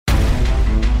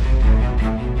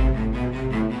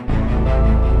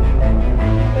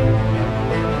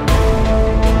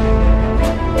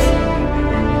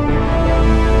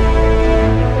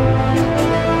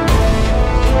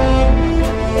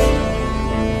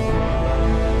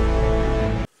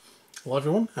Hello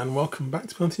everyone and welcome back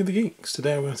to Plenty of the Geeks.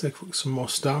 Today we're going to take a look at some more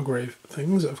Stargrave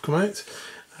things that have come out.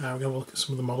 We're going to have a look at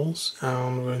some of the models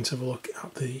and we're going to have a look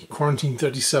at the Quarantine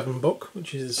 37 book,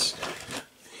 which is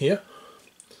here.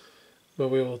 But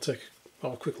we will take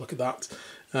a quick look at that.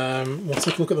 We'll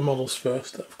take a look at the models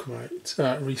first that have come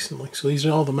out recently. So these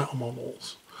are all the metal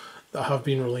models that have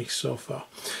been released so far.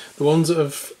 The ones that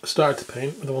have started to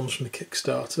paint are the ones from the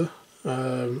Kickstarter,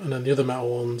 and then the other metal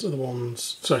ones are the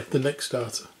ones, sorry, the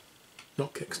Nickstarter.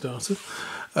 Not Kickstarter.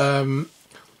 And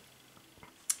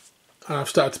I've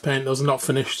started to paint those. Are not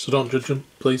finished, so don't judge them,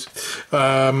 please.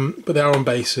 But they are on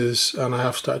bases, and I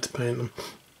have started to paint them.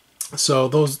 So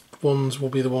those ones will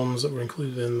be the ones that were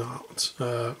included in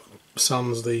that,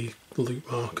 sans the loot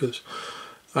markers.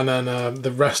 And then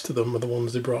the rest of them are the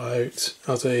ones they brought out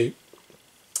as a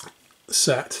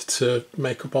set to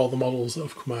make up all the models that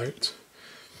have come out.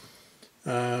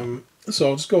 So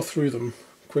I'll just go through them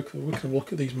quickly. We can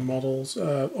look at these models.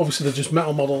 Obviously they're just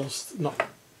metal models, not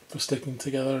for sticking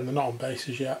together, and they're not on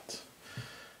bases yet.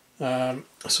 So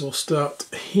we'll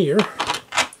start here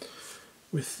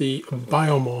with the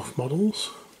biomorph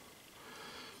models.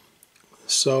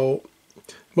 So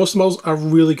most of the models are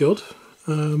really good.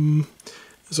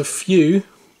 There's a few,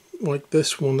 like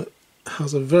this one, that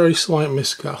has a very slight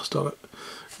miscast on it. I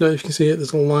don't know if you can see it,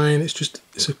 there's a line,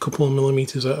 it's a couple of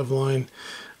millimetres out of line.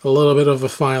 A little bit of a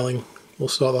filing. We'll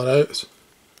sort that out.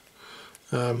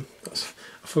 I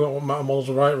forgot what metal models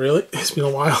are right, really. It's been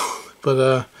a while,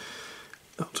 but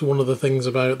that's one of the things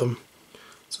about them.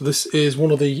 So this is one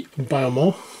of the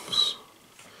biomorphs,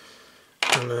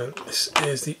 and then this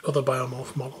is the other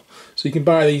biomorph model. So you can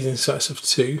buy these in sets of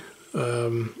two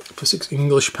for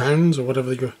 £6 or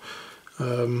whatever your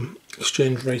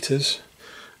exchange rate is.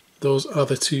 Those are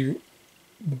the two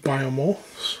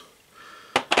biomorphs.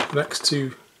 Next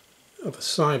to are the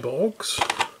cyborgs.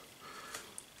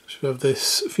 So we have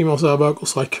this female cyborg,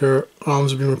 looks like her arms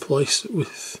have been replaced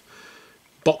with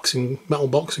metal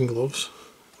boxing gloves,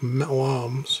 and metal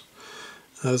arms.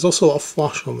 There's also a lot of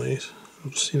flash on these.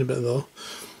 I've just seen a bit though.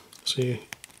 So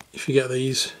if you get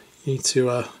these, you need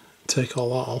to take all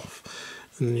that off,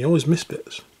 and then you always miss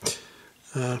bits.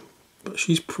 But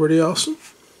she's pretty awesome.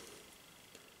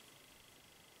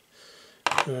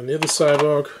 And then the other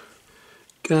cyborg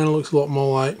kind of looks a lot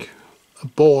more like a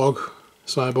Borg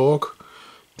cyborg,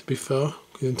 to be fair.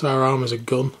 His entire arm is a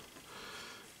gun.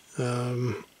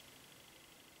 But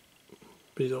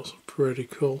he's also pretty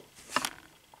cool.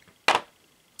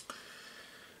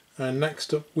 And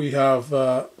next up we have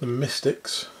the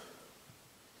Mystics.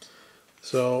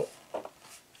 So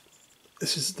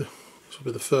this will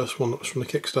be the first one that was from the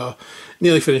Kickstarter.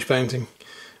 Nearly finished painting,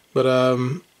 but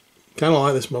kind of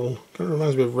like this model. Kind of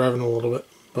reminds me of Revan a little bit,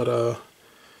 but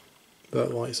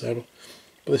that lightsaber.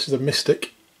 But this is a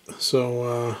Mystic,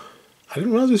 so I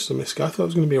didn't realise this was a Mystic. I thought it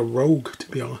was going to be a rogue, to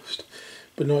be honest.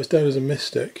 But no, it's down as a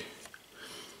Mystic.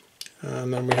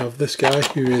 And then we have this guy,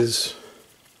 who is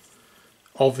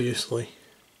obviously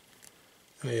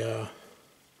a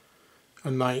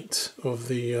knight of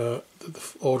the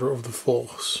Order of the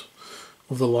Force,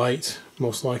 of the Light,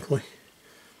 most likely.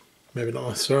 Maybe not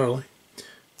necessarily.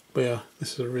 But yeah,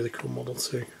 this is a really cool model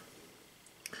too.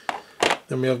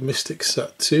 Then we have Mystic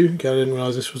Set 2. Again, I didn't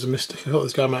realise this was a Mystic. I thought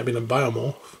this guy might have been a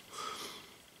biomorph.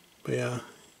 But yeah,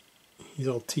 he's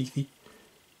all teethy.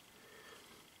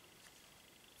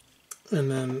 And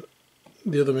then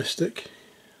the other Mystic,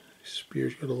 his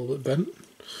spear's got a little bit bent.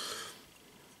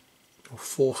 Or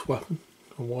force weapon,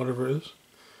 or whatever it is.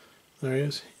 There he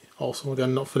is. Also,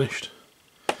 again, not finished.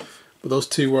 But those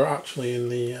two were actually in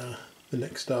the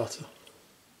Nickstarter.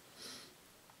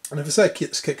 And if I say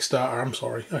it's Kickstarter, I'm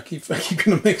sorry. I keep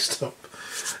getting them mixed up.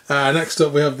 Next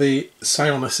up we have the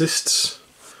Psionicists,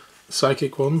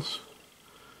 psychic ones.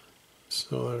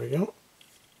 So there we go.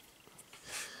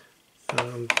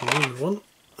 And the new one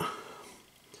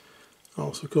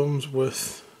also comes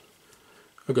with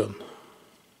a gun,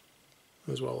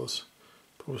 as well as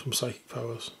probably some psychic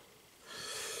powers.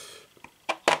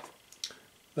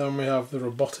 Then we have the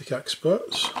Robotic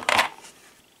Experts.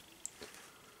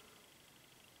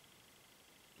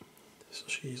 So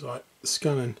she's like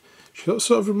scanning. She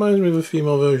sort of reminds me of a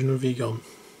female version of Egon.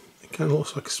 It kind of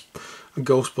looks like a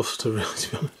Ghostbuster, really,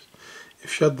 to be honest.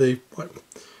 If she had the, like,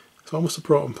 it's almost a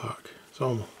proton pack. It's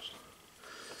almost.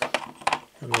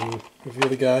 And then with the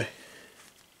other guy,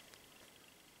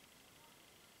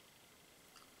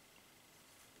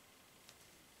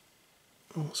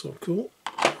 also cool.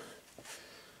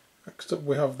 Next up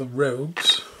we have the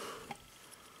Rogues.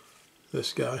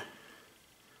 This guy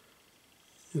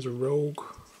is a rogue.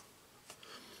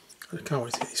 I can't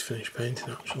wait to get these finished painting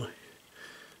actually.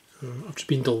 I've just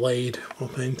been delayed while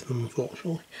painting them,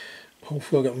 unfortunately.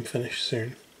 Hopefully I'll get them finished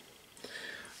soon.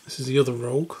 This is the other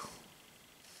rogue.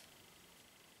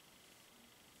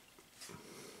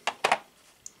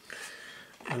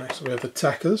 And next we have the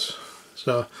Techers.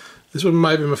 So this one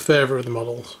might be my favourite of the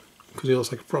models because he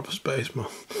looks like a proper spaceman.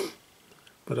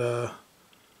 But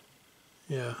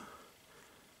yeah,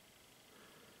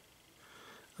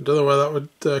 I don't know whether that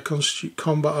would constitute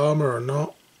combat armour or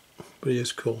not, but he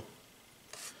is cool.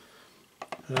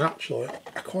 And actually,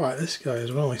 I quite like this guy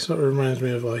as well. He sort of reminds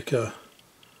me of like a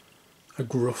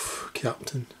gruff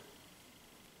captain.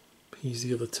 He's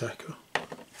the other Techer.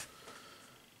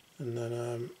 And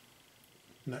then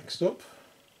next up,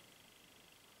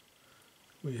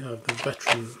 we have the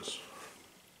veterans.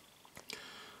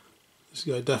 This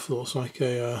guy definitely looks like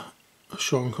a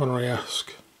Sean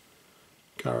Connery-esque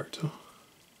character.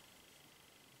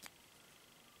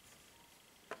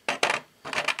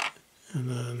 And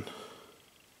then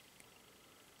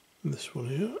this one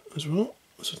here as well.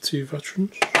 So 2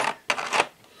 veterans.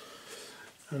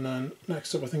 And then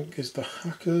next up I think is the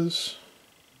hackers.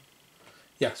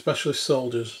 Yeah, specialist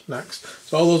soldiers next.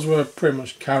 So all those were pretty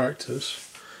much characters.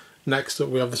 Next up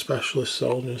we have the specialist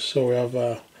soldiers. So we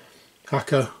have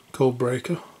hacker,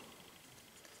 codebreaker.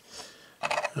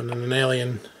 And then an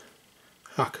alien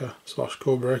hacker /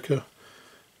 codebreaker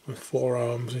with 4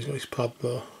 arms. He's got his pad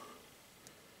there.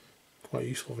 Quite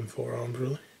useful having 4 arms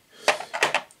really.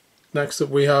 Next up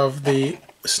we have the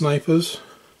snipers.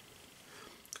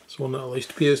 It's one that at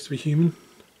least appears to be human.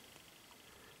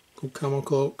 Called camo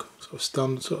cloak, sort of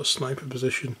standard sort of sniper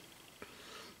position.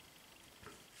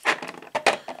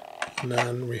 And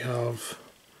then we have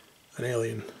an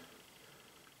alien.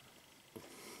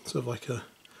 Sort of like a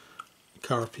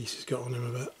carapace he's got on him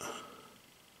a bit.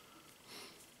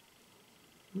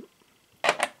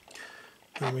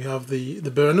 And we have the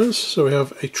burners, so we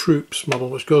have a troops model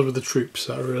which goes with the troops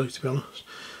set really, to be honest.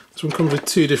 This one comes with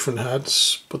 2 different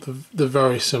heads, but they're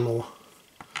very similar.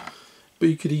 But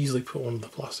you could easily put one of the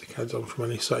plastic heads on from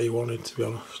any set you wanted, to be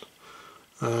honest.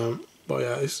 But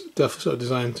yeah, it's definitely sort of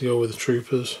designed to go with the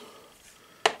troopers.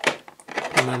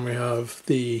 And then we have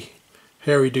the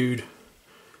hairy dude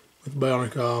with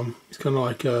bionic arm. He's kind of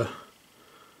like a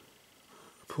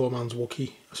poor man's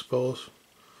Wookiee, I suppose.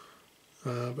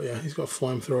 But yeah, he's got a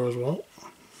flamethrower as well.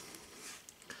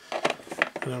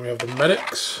 And then we have the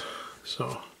medics.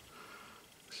 So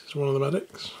this is one of the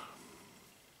medics.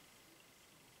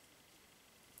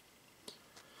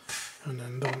 And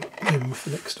then done him with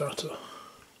the next starter.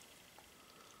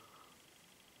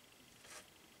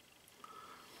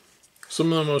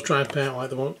 Some of them I was trying to paint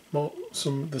like the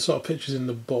sort of pictures in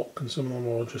the book, and some of them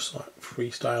were just like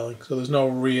freestyling. So there's no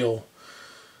real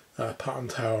pattern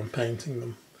to how I'm painting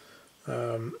them.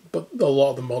 But a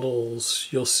lot of the models,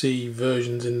 you'll see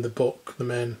versions in the book, the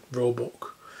main rule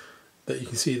book, that you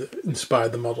can see that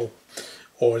inspired the model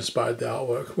or inspired the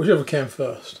artwork, whichever came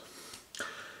first.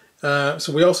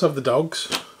 So we also have the dogs.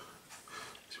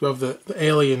 So we have the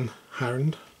alien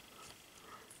hound.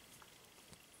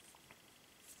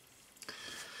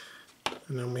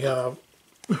 And then we have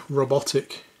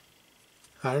robotic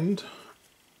hound.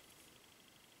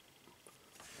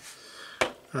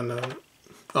 And then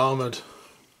armoured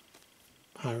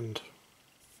hound.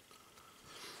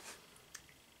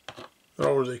 They're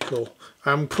all really cool.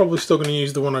 I'm probably still going to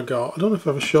use the one I got. I don't know if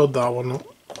I ever showed that one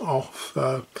off.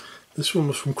 This one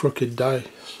was from Crooked Dice.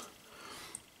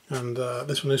 And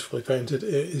this one is fully painted.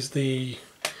 It is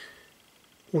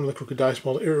one of the Crooked Dice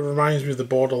models. It reminds me of the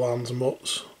Borderlands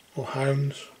mutts or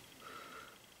hounds.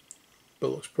 But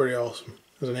it looks pretty awesome.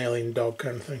 As an alien dog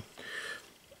kind of thing.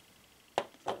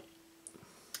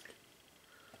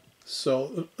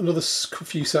 So another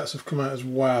few sets have come out as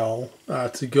well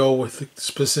to go with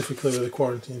specifically with the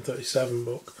Quarantine 37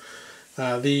 book.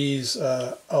 These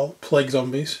are plague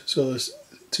zombies, so there's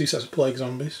 2 sets of plague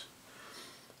zombies.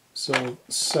 So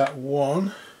set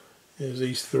 1 is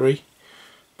these 3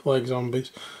 plague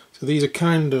zombies. So these are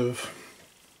kind of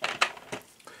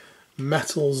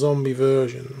metal zombie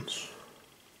versions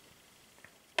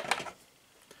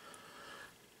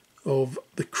of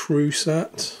the crew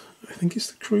set. I think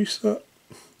it's the crew set,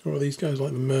 or are these guys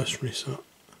like the mercenary set?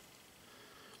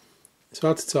 It's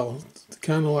hard to tell. It's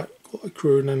kind of like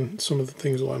crew, and then some of the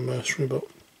things are like mercenary, but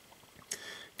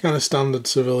kind of standard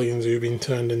civilians who've been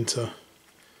turned into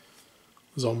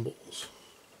zombies.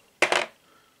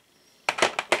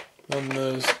 Then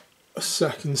there's a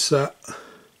second set.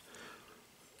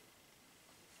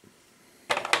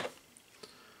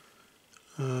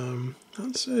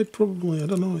 I'd say probably, I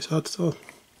don't know, it's hard to tell.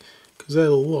 Because they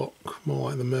look more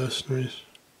like the mercenaries,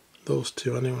 those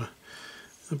 2 anyway.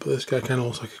 but this guy kind of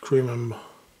looks like a crew member.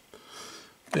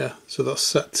 Yeah, so that's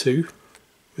set 2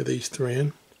 with these 3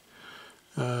 in.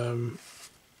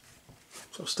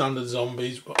 Sort of standard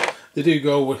zombies, but they do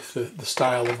go with the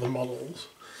style of the models.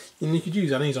 And you could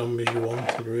use any zombies you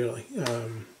wanted, really.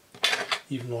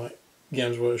 Even like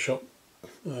Games Workshop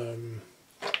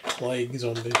Plague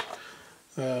zombies.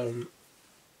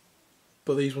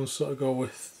 But these ones sort of go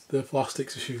with the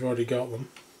plastics if you've already got them.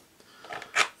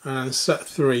 And set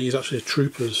 3 is actually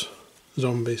Troopers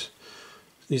zombies.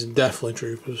 These are definitely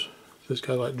Troopers. This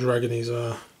guy's like dragging his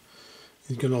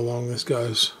gun along. This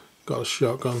guy's got a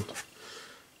shotgun.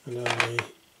 And then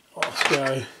this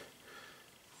guy,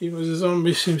 even as a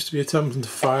zombie, seems to be attempting to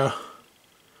fire.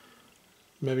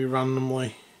 Maybe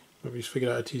randomly. Maybe he's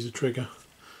figured out how to use a trigger.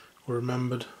 Or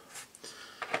remembered.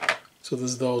 So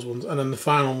there's those ones. And then the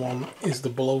final one is the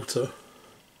Bloater.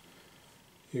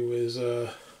 Who is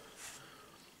a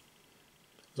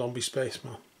zombie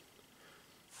spaceman.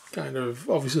 Kind of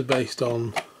obviously based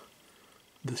on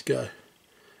this guy.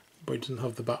 But he doesn't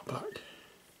have the backpack.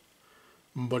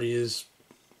 But he is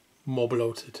more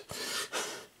bloated.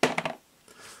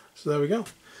 So there we go.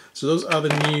 So those are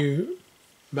the new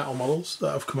metal models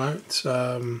that have come out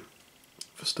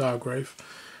for Stargrave.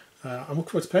 I'm looking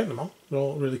forward to painting them all. They're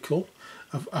all really cool.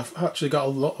 I've actually got a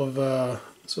lot of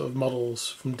sort of models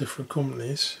from different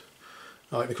companies.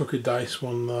 I like the Crooked Dice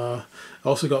one. I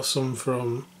also got some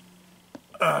from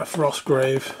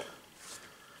Frostgrave.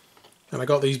 And I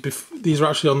got these. These are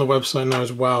actually on the website now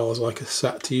as well as like a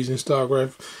set to use in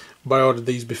Stargrave. But I ordered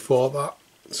these before that,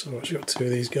 so I've actually got 2 of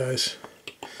these guys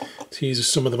to use as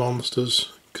some of the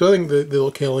monsters. Because I think they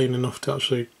look alien enough to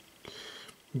actually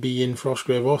be in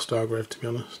Frostgrave or Stargrave, to be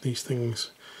honest. These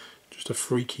things just are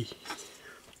freaky.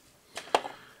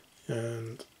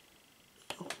 And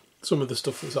some of the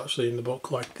stuff that's actually in the book,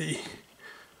 like the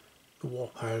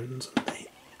Warp Hounds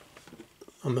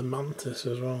and the Mantis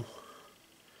as well.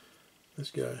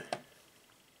 This guy.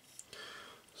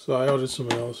 So I ordered some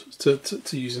of those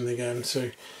to use in the game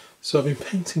too. So I've been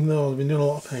painting those, I've been doing a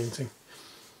lot of painting.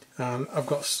 And I've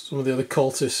got some of the other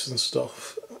cultists and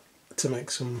stuff to make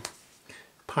some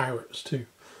pirates too.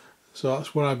 So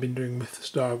that's what I've been doing with the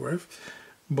Stargrave.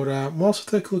 But we'll also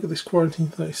take a look at this Quarantine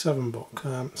 37 book.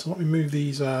 So let me move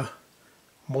these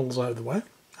models out of the way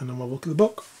and then we'll look at the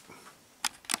book.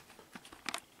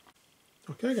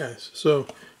 Okay guys, so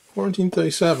Quarantine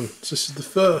 37. So this is the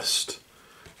first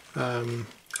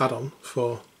add-on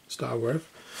for Stargrave.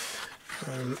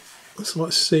 So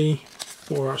let's see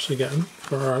what we're actually getting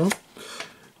for our add-on.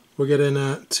 We're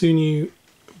getting 2 new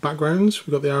backgrounds.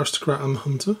 We've got the Aristocrat and the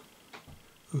Hunter,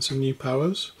 and some new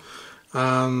powers.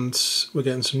 And we're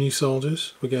getting some new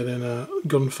soldiers. We're getting a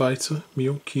Gunfighter,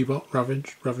 Mule, Cubot,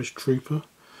 Ravage Trooper,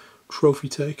 Trophy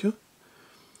Taker,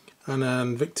 and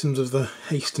then Victims of the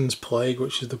Hastings Plague,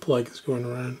 which is the plague that's going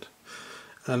around.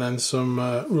 And then some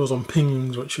rules on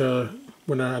pings, which are,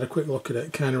 when I had a quick look at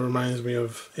it, kind of reminds me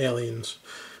of Aliens,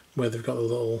 where they've got the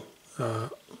little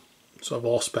sort of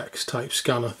Auspex type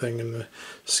scanner thing, and the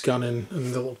scanning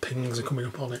and the little pings are coming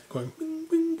up on it, going bing,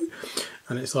 bing, bing.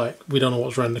 And it's like, we don't know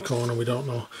what's around the corner, we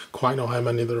don't quite know how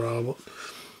many there are, but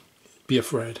be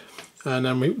afraid. And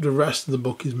then the rest of the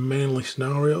book is mainly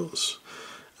scenarios.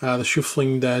 The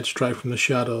Shuffling Dead, Strike from the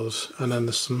Shadows, and then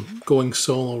there's some going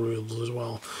solo rules as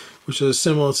well, which are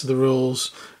similar to the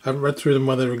rules. I haven't read through them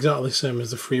whether they're exactly the same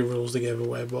as the 3 rules they gave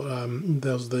away, but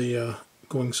those are the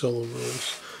going solo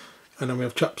rules. And then we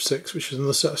have Chapter 6, which is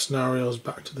another set of scenarios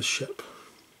back to the ship.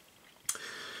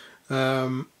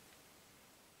 And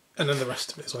then the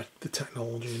rest of it is like the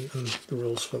technology and the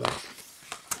rules for that.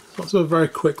 Let's have a very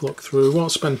quick look through. We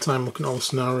won't spend time looking at all the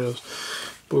scenarios,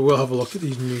 but we will have a look at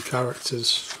these new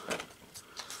characters.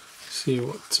 See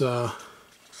what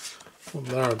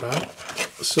they're about.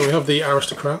 So we have the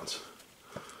Aristocrat.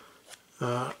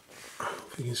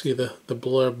 If you can see the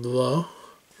blurb below,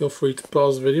 feel free to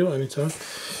pause the video anytime.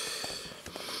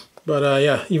 But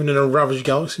yeah, even in a ravaged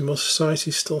galaxy, most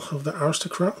societies still have the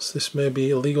aristocrats. This may be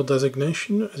a legal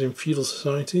designation, as in feudal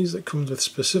societies, that comes with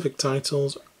specific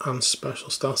titles and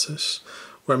special status,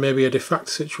 where it may be a de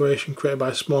facto situation created by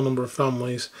a small number of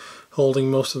families holding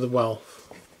most of the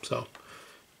wealth. So,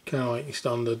 kind of like your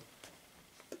standard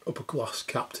upper class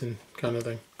captain kind of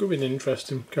thing. Could be an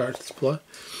interesting character to play.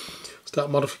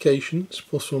 Start modifications,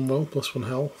 +1 will, +1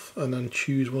 health, and then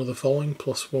choose one of the following,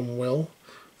 +1 will,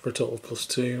 for a total of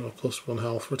 +2, or +1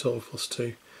 health for a total of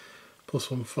 +2,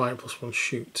 +1 fight, +1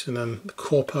 shoot. And then the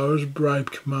core powers: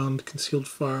 bribe, command, concealed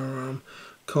firearm,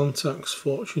 contacts,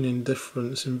 fortune,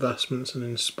 indifference, investments, and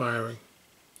inspiring.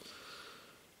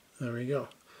 There we go.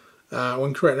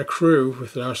 When creating a crew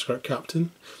with an aristocrat captain,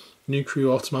 New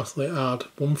crew automatically add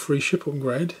 1 free ship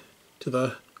upgrade to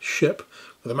the ship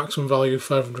with a maximum value of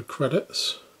 500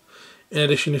 credits. In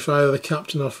addition, if either the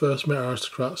captain or first mate are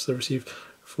aristocrats, they receive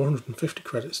 450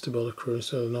 credits to build a crew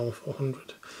instead of the normal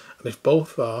 400. And if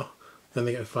both are, then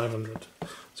they get 500.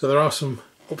 So there are some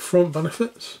upfront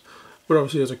benefits, but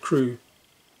obviously as a crew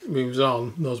moves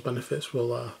on, those benefits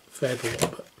will fade a little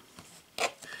bit.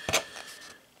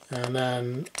 And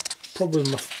then probably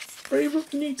my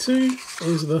favourite new team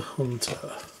is the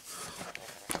Hunter.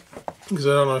 Because I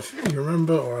don't know if you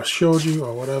remember or I showed you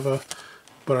or whatever,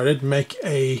 but I did make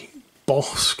a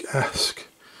Bosk-esque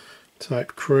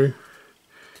type crew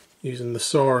using the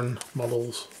Soren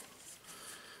models,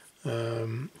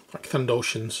 like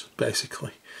Thandosians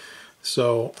basically.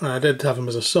 So I did have him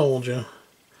as a soldier,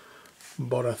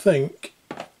 but I think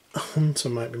a hunter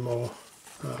might be more,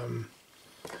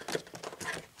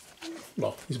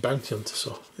 well, he's a bounty hunter,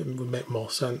 so it would make more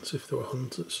sense if they were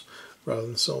hunters rather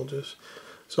than soldiers.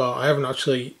 So I haven't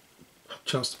actually had a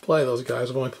chance to play those guys.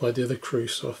 I've only played the other crew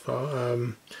so far,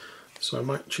 so I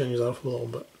might change that up a little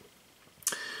bit.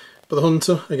 But the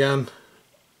hunter, again,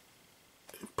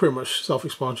 pretty much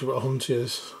self-explanatory what a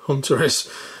hunter is,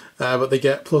 but they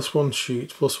get +1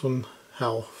 shoot, +1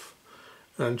 health,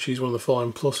 and choose one of the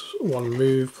following: +1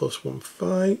 move, +1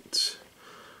 fight,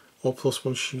 or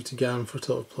 +1 shoot again for a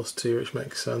total of +2, which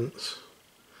makes sense.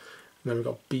 And then we've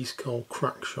got Beast Call,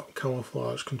 Crack Shot,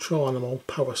 Camouflage, Control Animal,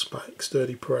 Power Spike,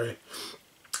 Sturdy Prey,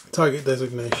 Target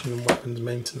Designation, and Weapons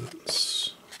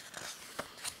Maintenance.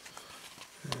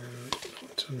 And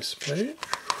turn this page.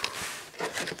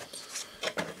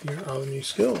 Here are the new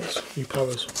skills, new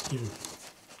powers even.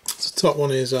 So the top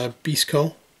one is Beast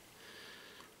Call.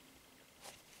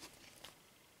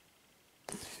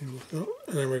 And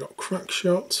then we've got Crack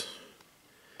Shot,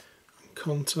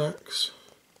 Contacts,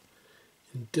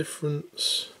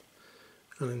 Indifference,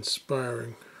 and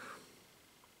Inspiring.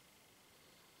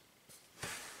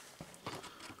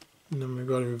 And then we've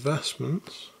got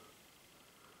Investments.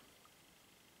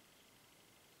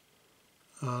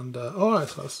 And, alright,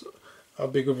 so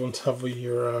that'd be a good one to have with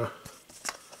your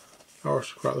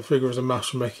aristocrat. The figure is a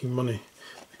master making money.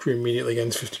 The crew immediately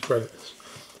gains 50 credits.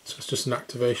 So it's just an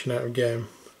activation out of game.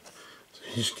 So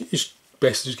you just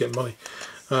basically just get money.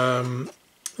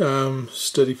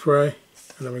 Sturdy Prey,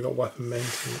 and then we've got Weapon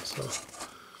Maintenance.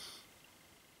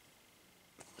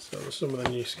 So there's some of the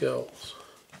new skills.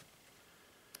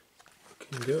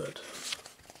 Looking good.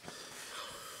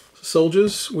 So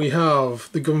soldiers, we have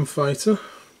the Gunfighter,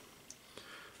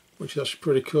 which is actually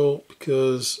pretty cool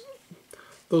because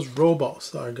those robots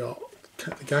that I got,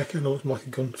 the guy kind of looks more like a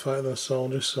gunfighter than a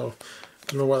soldier, so I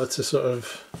don't know whether to sort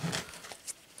of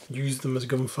use them as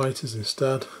gunfighters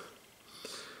instead.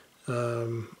 I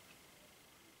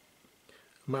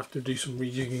might have to do some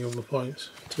rejigging of the points,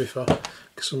 to be fair,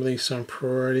 because some of these sound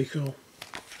pretty cool.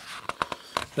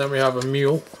 Then we have a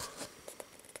mule,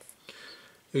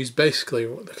 who's basically,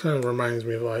 that kind of reminds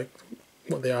me of like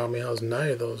what the army has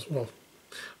now, those, well,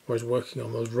 where he's working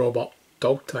on those robot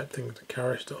dog type things that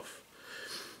carry stuff.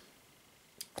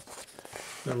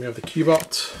 Then we have the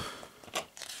Cubot,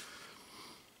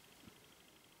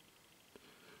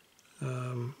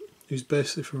 who's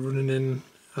basically for running in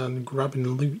and grabbing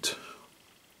loot.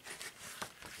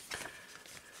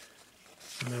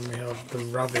 And then we have the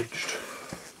Ravaged.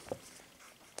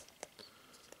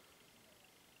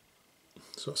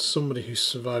 So it's somebody who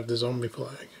survived the zombie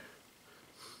plague.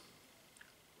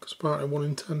 Because apparently 1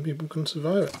 in 10 people can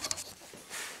survive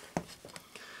it.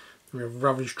 We have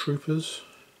Ravaged Troopers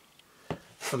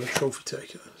and the Trophy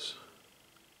Takers.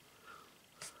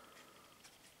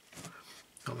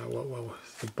 I don't know what well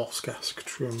the Bosk-esque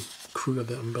crew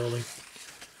that I'm building.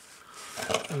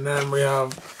 And then we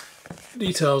have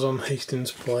details on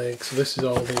Hastings Plague. So this is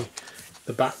all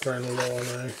the background lore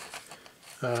now.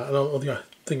 And all the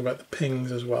thing about the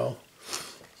pings as well.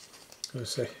 I'm going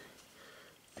to say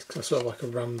it's sort of like a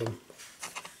random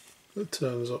that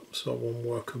turns up, so one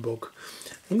worker bug.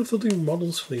 I wonder if they'll do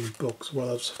models for these bugs. Well,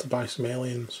 I'll just have to buy some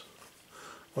aliens,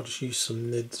 or just use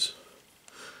some NIDs.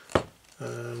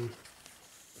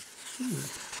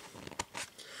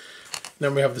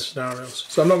 Then we have the scenarios.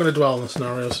 So I'm not going to dwell on the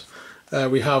scenarios.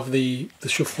 We have the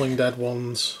Shuffling Dead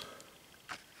ones.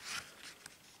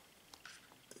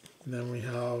 And then we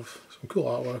have some cool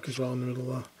artwork as well in the middle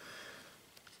there.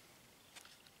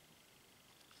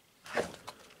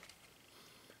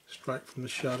 Strike from the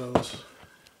Shadows.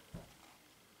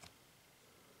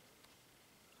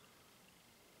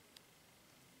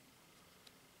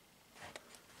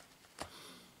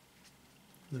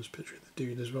 There's a picture of the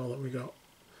dude as well that we got.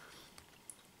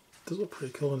 Does look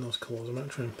pretty cool in those colours. I might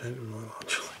try and paint them well,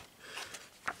 actually.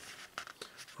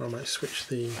 Or I might switch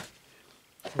the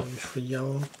orange for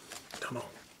yellow. Don't know.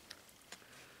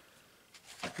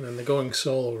 And then the going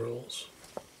solo rules.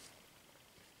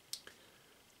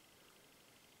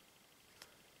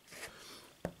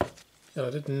 Yeah, I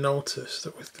did notice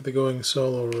that with the going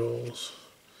solo rules,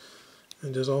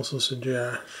 it does also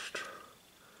suggest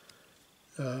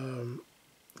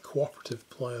cooperative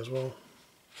play as well.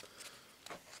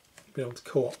 Be able to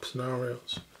co-op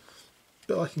scenarios. A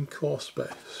bit like in Core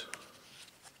Space.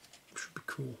 Should be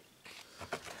cool.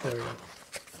 There we go.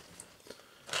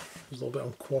 There's a little bit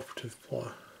on cooperative play.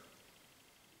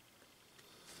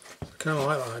 I kind of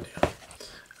like that idea.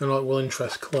 And it will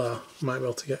interest Claire. Might be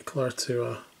able to get Claire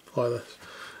to play this.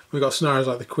 We've got scenarios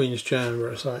like the Queen's Chamber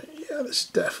where it's like, yeah, this is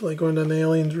definitely going down the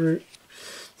aliens route.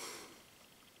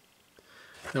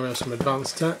 Then we have some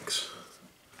advanced techs.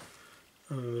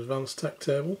 And an advanced tech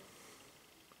table.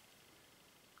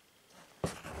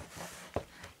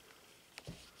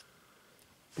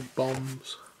 Big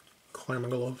bombs. Climber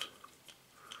gloves.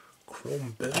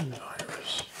 Chrome bin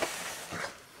virus.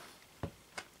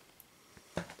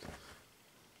 I'll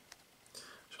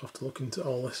have to look into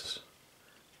all this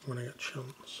when I get a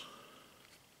chance.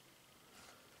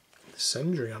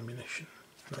 Incendiary ammunition.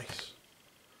 Nice.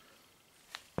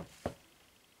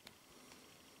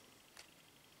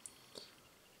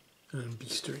 And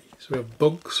bestiary. So we have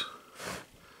bugs.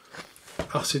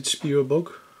 Acid spewer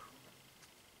bug.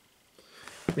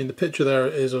 I mean, the picture there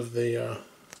is of the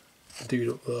dude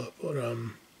up there, but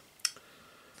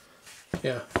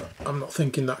yeah, I'm not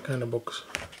thinking that kind of bugs.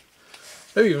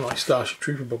 Maybe even like Starship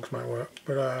Trooper bugs might work,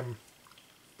 but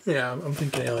yeah, I'm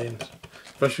thinking aliens,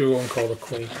 especially one called a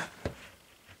Queen.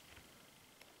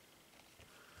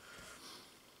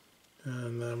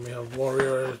 And then we have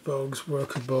warrior bugs,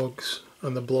 worker bugs,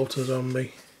 and the bloater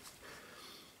zombie.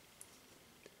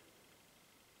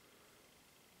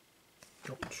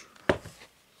 Ouch.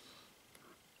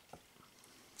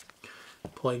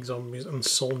 Plague zombies and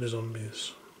soldier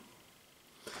zombies.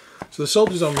 So the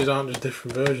soldier zombies aren't just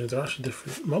different versions, they're actually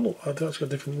different models. They've actually got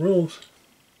different rules.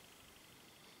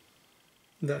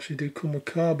 They actually do come with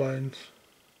carbines.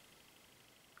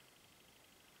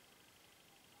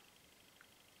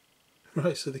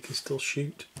 Right, so they can still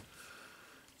shoot.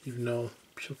 Even though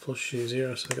plus shoot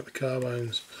 0, so they got the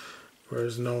carbines.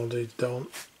 Whereas no, they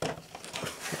don't.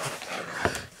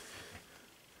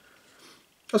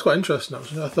 That's quite interesting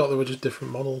actually. I thought they were just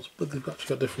different models, but they've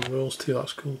actually got different rules too,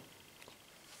 that's cool.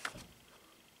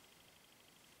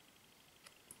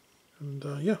 And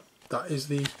yeah, that is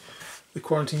the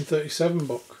Quarantine 37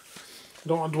 book. I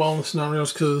don't want to dwell on the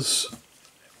scenarios because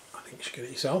I think you should get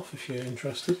it yourself if you're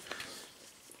interested.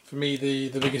 For me, the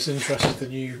biggest interest is the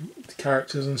new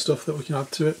characters and stuff that we can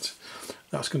add to it.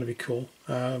 That's going to be cool.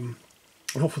 And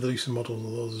hopefully they'll do some models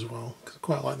of those as well, because I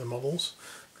quite like the models.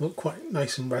 They look quite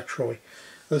nice and retro-y.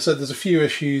 As I said, there's a few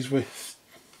issues with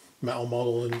metal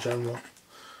model in general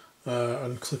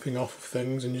and clipping off of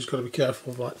things, and you just got to be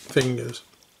careful of like fingers.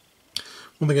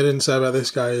 One thing I didn't say about this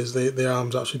guy is the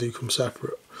arms actually do come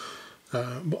separate,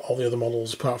 but all the other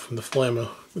models apart from the flamer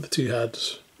with the 2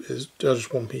 heads are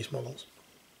just one-piece models.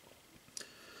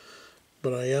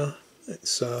 But yeah,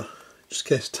 it's just a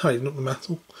case of tightening up the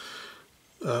metal,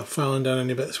 filing down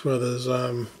any bits where there's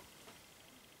a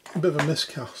bit of a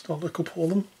miscast on a couple of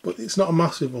them, but it's not a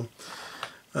massive one.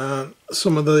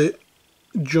 Some of the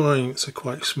joints are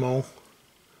quite small.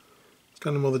 It's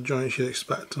kind of more the joints you'd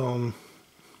expect on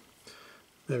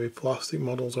maybe plastic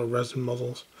models or resin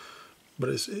models, but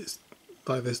it's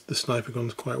like this. The sniper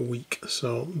gun's quite weak,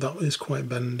 so that is quite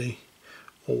bendy,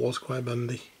 or was quite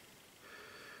bendy.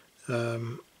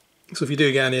 So if you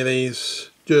do get any of these,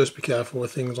 just be careful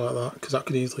with things like that, because that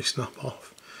could easily snap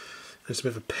off. And it's a bit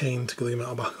of a pain to glue your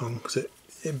metal back on, because it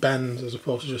bends as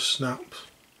opposed to just snaps.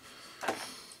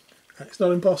 It's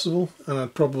not impossible, and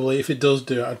I'd probably, if it does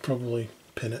do it, I'd probably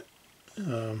pin it.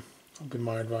 That'd be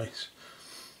my advice.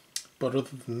 But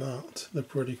other than that, they're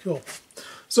pretty cool.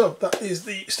 So that is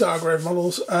the Stargrave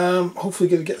models. Hopefully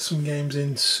get some games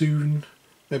in soon,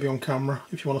 maybe on camera.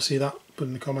 If you want to see that, put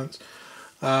in the comments.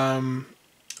 And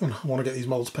I want to get these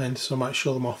models painted, so I might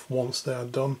show them off once they are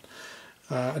done.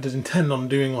 I did intend on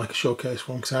doing like a showcase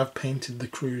one, because I have painted the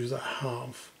crews that I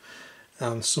have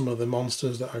and some of the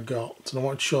monsters that I got, and I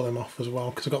wanted to show them off as well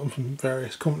because I got them from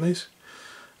various companies.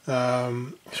 Which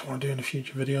I want to do in a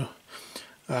future video.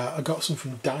 I got some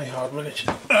from Die Hard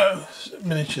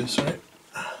Miniatures, sorry.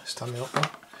 Standing up now.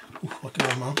 Oof, like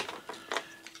an old man.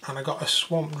 And I got a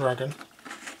swamp dragon.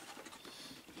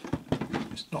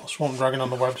 It's not a swamp dragon on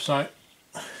the website.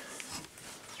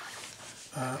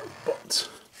 But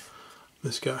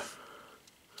this guy.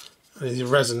 And he's a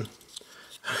resin.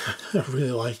 I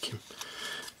really like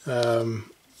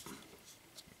him.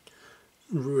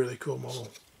 Really cool model.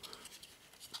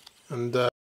 And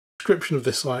description of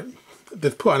this, like,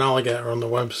 they've put an alligator on the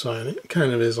website, and it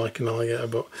kind of is like an alligator,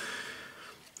 but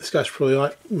this guy's probably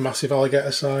like massive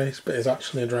alligator size, but he's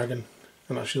actually a dragon,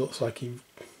 and actually looks like he.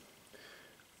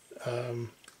 I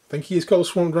think he is called a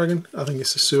swamp dragon. I think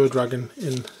it's a sewer dragon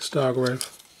in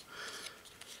Stargrave.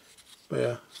 But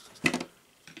yeah,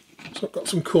 so I've got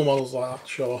some cool models like that to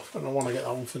show off, and I want to get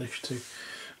that one finished too.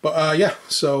 But yeah,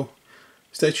 so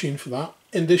stay tuned for that.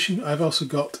 In addition, I've also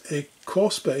got a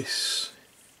core space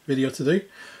video to do,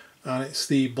 and it's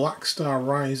the Black Star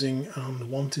Rising and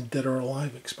Wanted Dead or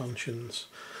Alive expansions.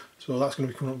 So that's going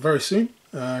to be coming up very soon,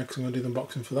 because I'm going to do the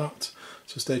unboxing for that.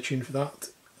 So stay tuned for that.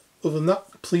 Other than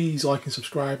that, please like and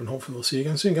subscribe, and hopefully we'll see you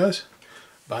again soon, guys.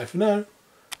 Bye for now.